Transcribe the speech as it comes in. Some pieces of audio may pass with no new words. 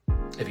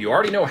If you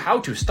already know how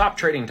to stop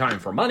trading time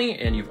for money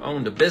and you've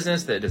owned a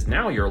business that is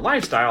now your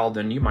lifestyle,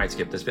 then you might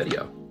skip this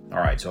video. All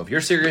right, so if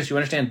you're serious, you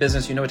understand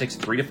business, you know it takes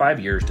 3 to 5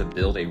 years to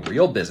build a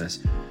real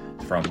business,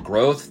 from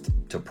growth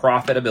to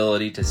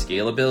profitability to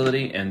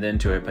scalability and then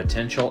to a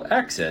potential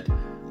exit.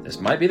 This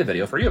might be the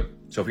video for you.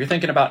 So if you're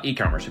thinking about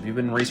e-commerce, if you've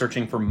been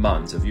researching for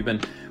months, if you've been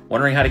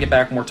wondering how to get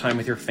back more time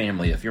with your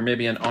family, if you're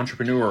maybe an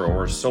entrepreneur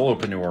or a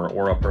solopreneur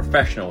or a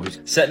professional who's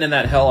sitting in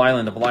that hell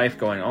island of life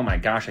going, oh my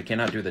gosh, I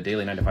cannot do the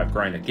daily 9-to-5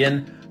 grind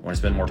again. I want to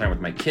spend more time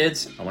with my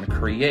kids. I want to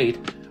create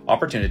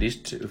opportunities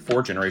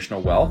for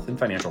generational wealth and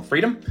financial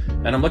freedom.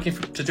 And I'm looking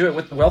to do it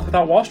with Wealth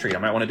Without Wall Street. I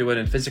might want to do it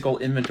in physical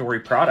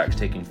inventory products,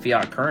 taking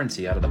fiat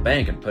currency out of the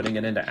bank and putting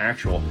it into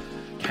actual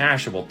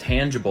cashable,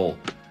 tangible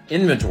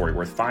inventory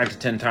worth 5 to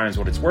 10 times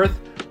what it's worth.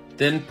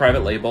 Then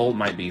private label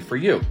might be for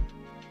you.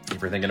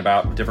 If you're thinking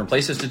about different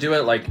places to do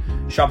it, like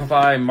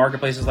Shopify,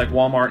 marketplaces like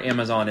Walmart,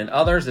 Amazon, and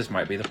others, this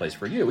might be the place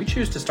for you. We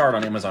choose to start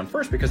on Amazon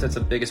first because it's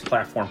the biggest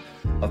platform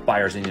of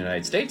buyers in the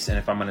United States. And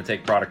if I'm going to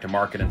take product to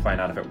market and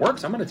find out if it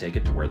works, I'm going to take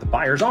it to where the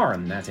buyers are,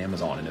 and that's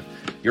Amazon. And if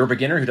you're a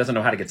beginner who doesn't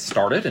know how to get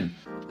started and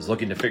is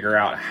looking to figure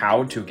out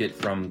how to get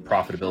from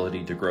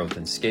profitability to growth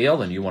and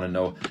scale, and you want to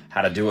know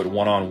how to do it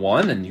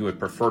one-on-one, and you would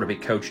prefer to be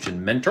coached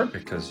and mentored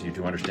because you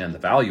do understand the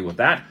value of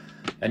that,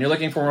 and you're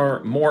looking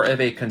for more of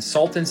a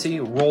consultancy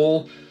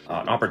role,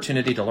 an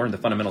opportunity to learn the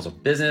fundamentals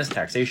of business,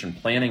 taxation,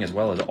 planning, as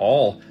well as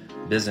all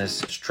business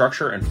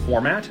structure and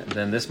format,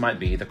 then this might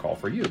be the call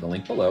for you. The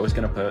link below is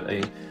going to put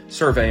a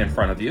survey in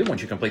front of you.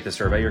 Once you complete the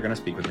survey, you're going to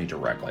speak with me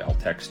directly. I'll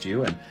text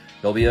you, and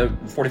there'll be a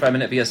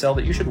 45-minute VSL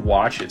that you should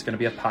watch. It's going to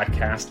be a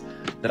podcast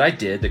that I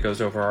did that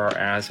goes over our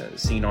as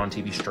seen on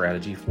TV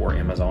strategy for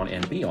Amazon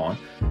and beyond,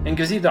 and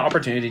gives you the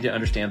opportunity to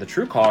understand the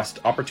true cost,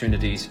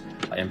 opportunities,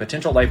 and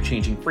potential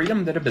life-changing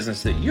freedom that a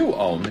business that you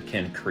own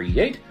can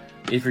create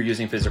if you're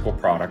using physical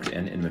product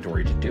and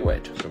inventory to do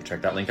it. So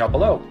check that link out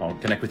below. I'll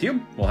connect with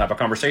you. We'll have a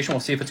conversation.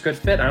 We'll see if it's a good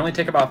fit. I only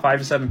take about 5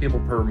 to 7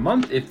 people per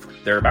month,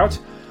 if thereabouts,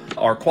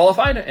 are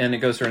qualified, and it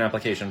goes through an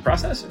application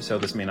process. So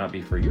this may not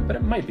be for you, but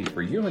it might be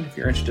for you. And if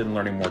you're interested in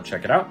learning more,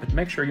 check it out. But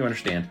make sure you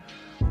understand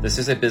this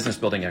is a business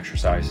building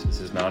exercise. This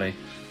is not a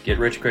get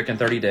rich quick in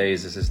 30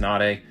 days. This is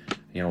not a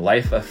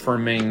life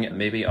affirming,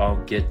 maybe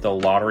I'll get the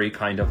lottery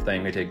kind of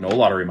thing. We take no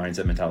lottery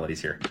mindset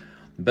mentalities here.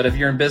 But if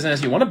you're in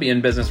business, you want to be in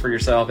business for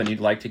yourself, and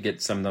you'd like to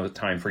get some of those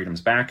time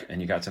freedoms back,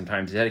 and you got some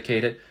time to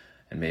dedicate it,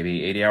 and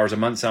maybe 80 hours a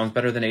month sounds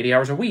better than 80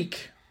 hours a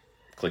week,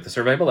 click the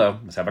survey below.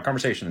 Let's have a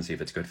conversation and see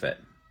if it's a good fit.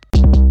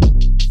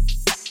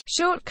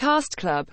 Shortcast Club.